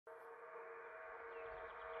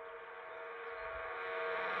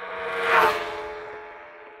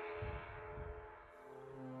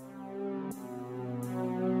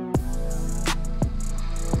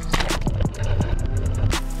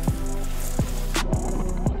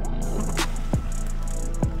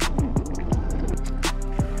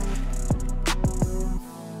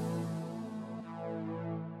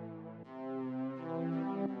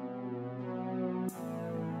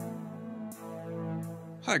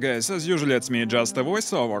Hi guys, as usual it's me, just a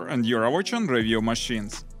voiceover, and you're watching Review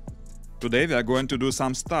Machines. Today we are going to do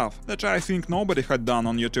some stuff that I think nobody had done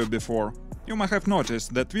on YouTube before. You might have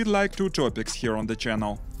noticed that we like two topics here on the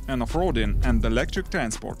channel, an off-roading and electric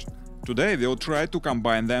transport. Today we'll try to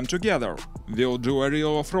combine them together. We'll do a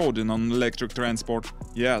real off-roading on electric transport.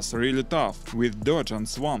 Yes, really tough, with dirt and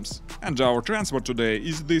swamps. And our transport today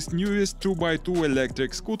is this newest 2x2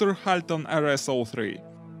 electric scooter Halten RS03.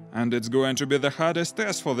 And it's going to be the hardest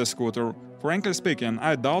test for the scooter. Frankly speaking,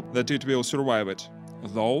 I doubt that it will survive it.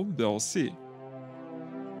 Though, we'll see.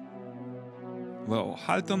 Well,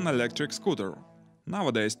 Halten electric scooter.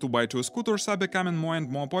 Nowadays 2x2 scooters are becoming more and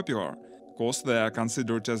more popular, cause they are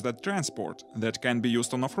considered as that transport that can be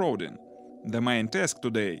used on off-roading. The main task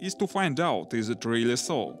today is to find out is it really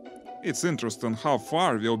so. It's interesting how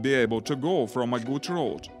far we'll be able to go from a good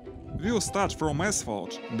road. We'll start from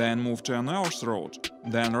asphalt, then move to an earth road,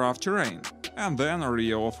 then rough terrain, and then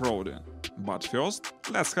real off-roading. But first,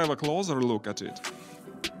 let's have a closer look at it.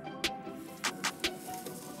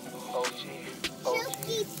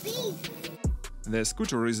 The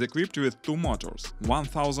scooter is equipped with two motors,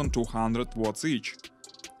 1200 watts each.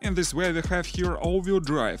 In this way we have here all-wheel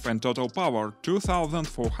drive and total power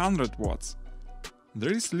 2400 watts.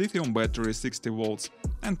 There is lithium battery 60 volts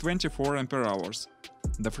and 24 ampere hours.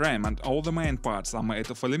 The frame and all the main parts are made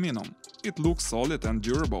of aluminum. It looks solid and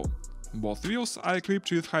durable. Both wheels are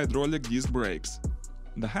equipped with hydraulic disc brakes.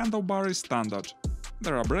 The handlebar is standard.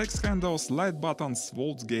 There are brakes handles, light buttons,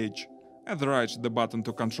 volts gauge. At the right the button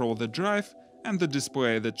to control the drive and the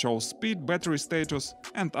display that shows speed, battery status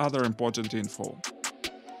and other important info.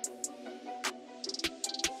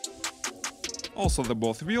 Also, the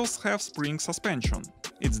both wheels have spring suspension.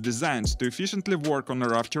 It's designed to efficiently work on a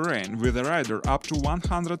rough terrain with a rider up to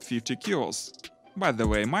 150 kilos. By the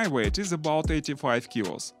way, my weight is about 85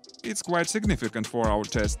 kilos. It's quite significant for our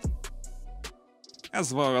test.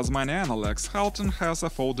 As well as many analogs, Halten has a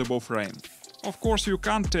foldable frame. Of course, you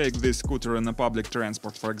can't take this scooter in a public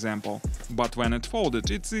transport, for example, but when it folded,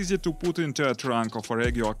 it's easy to put into a trunk of a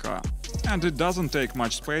regular car, and it doesn't take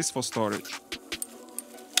much space for storage.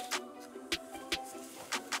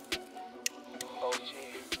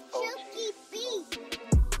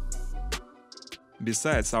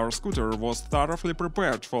 Besides, our scooter was thoroughly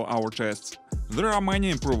prepared for our tests. There are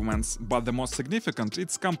many improvements, but the most significant,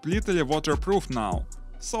 it's completely waterproof now,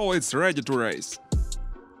 so it's ready to race.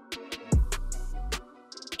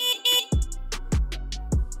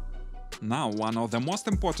 Now, one of the most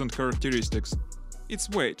important characteristics – its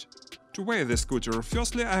weight. To weigh the scooter,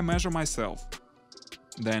 firstly I measure myself.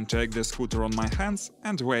 Then take the scooter on my hands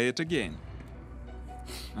and weigh it again.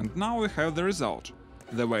 And now we have the result.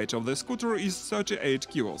 The weight of the scooter is 38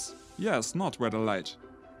 kilos. Yes, not very light.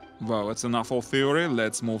 Well, it's enough of theory,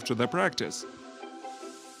 let's move to the practice.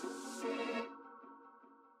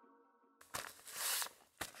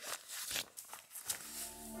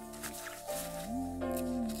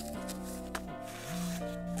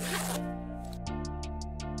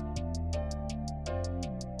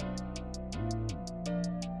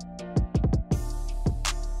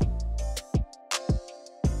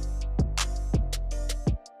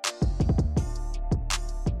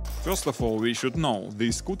 First of all, we should know,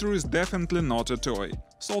 this scooter is definitely not a toy,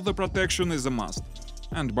 so the protection is a must.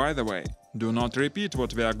 And by the way, do not repeat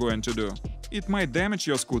what we are going to do. It might damage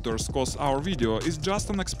your scooters, cause our video is just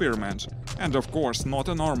an experiment, and of course not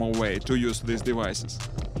a normal way to use these devices.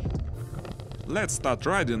 Let's start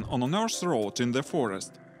riding on an earth road in the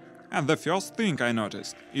forest. And the first thing I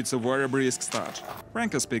noticed, it's a very brisk start.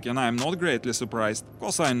 Frankly speaking, I am not greatly surprised,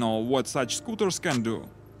 cause I know what such scooters can do.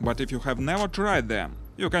 But if you have never tried them,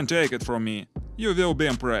 you can take it from me, you will be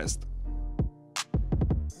impressed.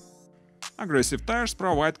 Aggressive tires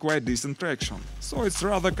provide quite decent traction, so it's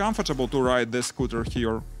rather comfortable to ride the scooter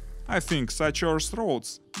here. I think such earth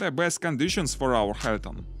roads the best conditions for our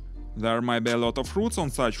Halten. There might be a lot of roots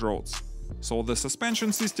on such roads, so the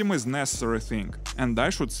suspension system is necessary thing, and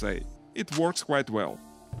I should say, it works quite well.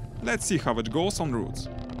 Let's see how it goes on roots.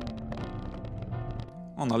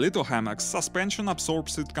 On a little hammocks, suspension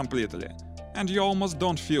absorbs it completely, and you almost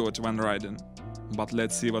don't feel it when riding. But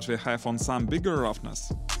let's see what we have on some bigger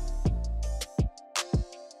roughness.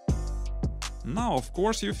 Now of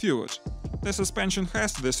course you feel it. The suspension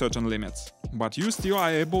has the certain limits, but you still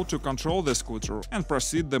are able to control the scooter and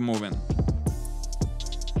proceed the moving.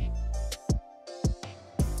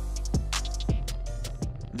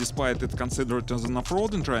 Despite it considered as an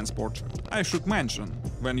off-roading transport, I should mention,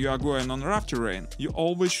 when you are going on rough terrain, you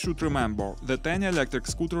always should remember that any electric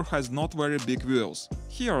scooter has not very big wheels.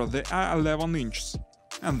 Here they are 11 inches,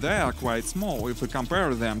 and they are quite small if we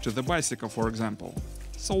compare them to the bicycle, for example.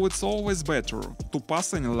 so it's always better to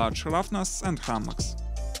pass any large roughness and hummocks.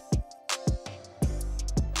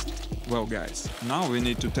 Well guys, now we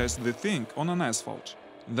need to test the thing on an asphalt.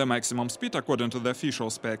 The maximum speed according to the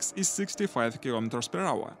official specs is 65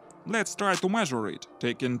 km/h. Let's try to measure it,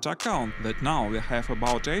 taking into account that now we have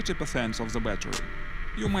about 80% of the battery.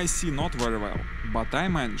 You may see not very well, but I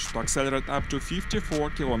managed to accelerate up to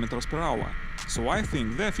 54 km/h, so I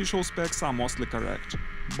think the official specs are mostly correct.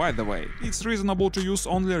 By the way, it's reasonable to use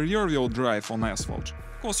only rear-wheel drive on asphalt,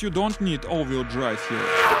 cause you don't need all-wheel drive here.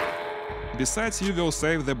 Besides, you will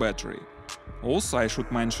save the battery. Also, I should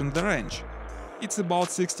mention the range. It's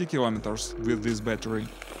about 60 km with this battery.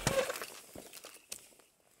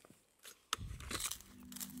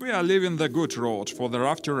 We are leaving the good road for the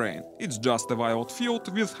rough terrain. It's just a wild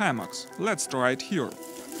field with hammocks. Let's try it here.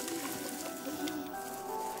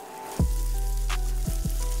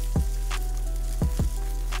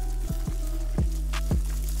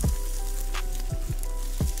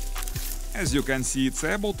 As you can see, it's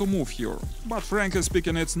able to move here, but frankly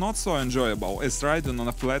speaking, it's not so enjoyable as riding on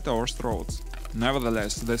a flat earth roads.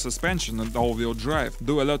 Nevertheless, the suspension and all-wheel drive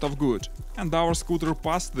do a lot of good, and our scooter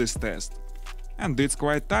passed this test. And it's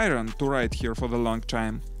quite tiring to ride here for the long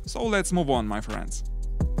time, so let's move on, my friends.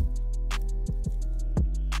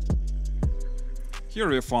 Here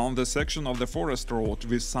we found the section of the forest road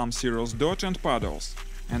with some serious dirt and puddles.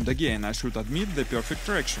 And again, I should admit the perfect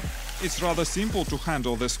traction. It's rather simple to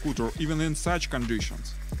handle the scooter even in such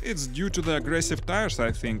conditions. It's due to the aggressive tires,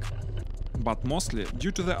 I think, but mostly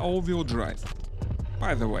due to the all-wheel drive.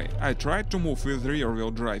 By the way, I tried to move with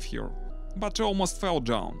rear-wheel drive here, but almost fell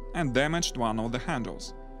down and damaged one of the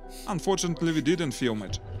handles. Unfortunately, we didn't film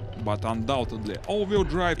it, but undoubtedly all-wheel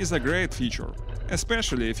drive is a great feature,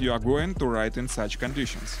 especially if you are going to ride in such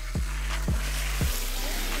conditions.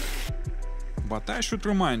 But I should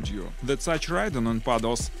remind you that such riding on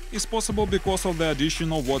puddles is possible because of the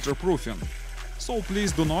additional waterproofing, so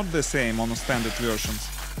please do not the same on standard versions.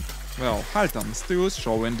 Well, Halten still is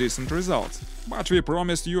showing decent results, but we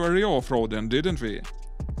promised you a real offroading, didn't we?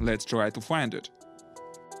 Let's try to find it.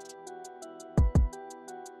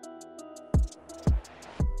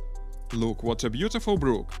 Look, what a beautiful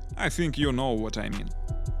brook. I think you know what I mean.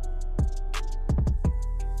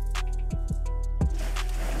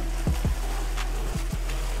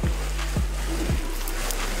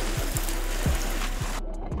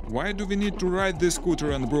 Why do we need to ride this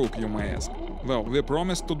scooter and brook, you may ask? Well, we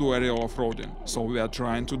promised to do a real off-roading, so we are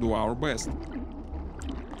trying to do our best.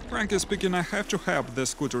 Frankly speaking, I have to help the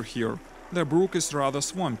scooter here. The brook is rather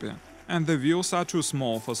swampy, and the wheels are too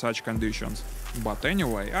small for such conditions. But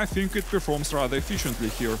anyway, I think it performs rather efficiently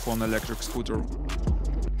here for an electric scooter.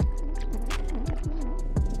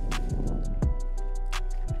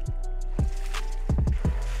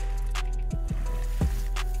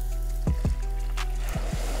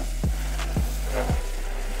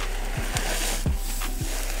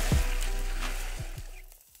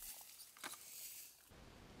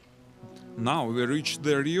 Now we reach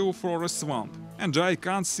the real forest swamp, and I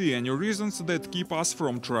can't see any reasons that keep us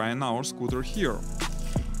from trying our scooter here.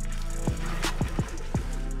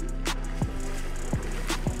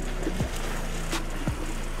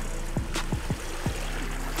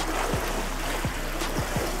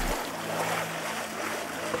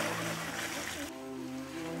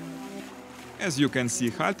 As you can see,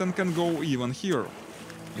 Halten can go even here.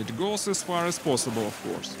 It goes as far as possible, of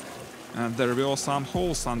course. And there were some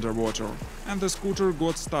holes underwater, and the scooter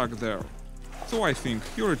got stuck there. So I think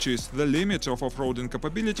here it is the limit of off-roading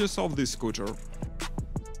capabilities of this scooter.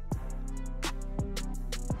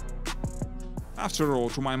 After all,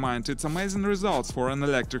 to my mind, it's amazing results for an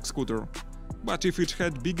electric scooter. But if it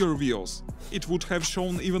had bigger wheels, it would have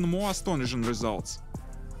shown even more astonishing results.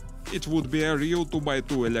 It would be a real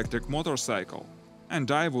 2x2 electric motorcycle,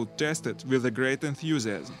 and I would test it with a great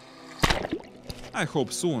enthusiasm. I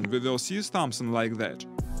hope soon we will see something like that.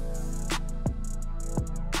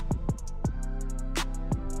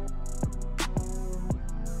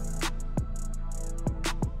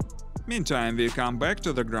 Meantime, we come back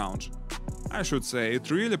to the ground. I should say,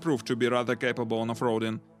 it really proved to be rather capable on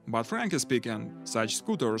off-roading, but frankly speaking, such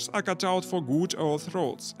scooters are cut out for good earth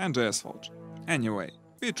roads and asphalt. Anyway,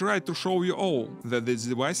 we tried to show you all that these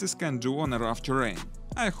devices can do on a rough terrain.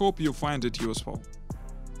 I hope you find it useful.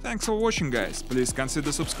 Thanks for watching, guys, please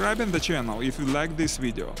consider subscribing the channel if you like this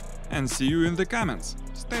video. And see you in the comments.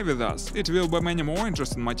 Stay with us, it will be many more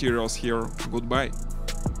interesting materials here. Goodbye.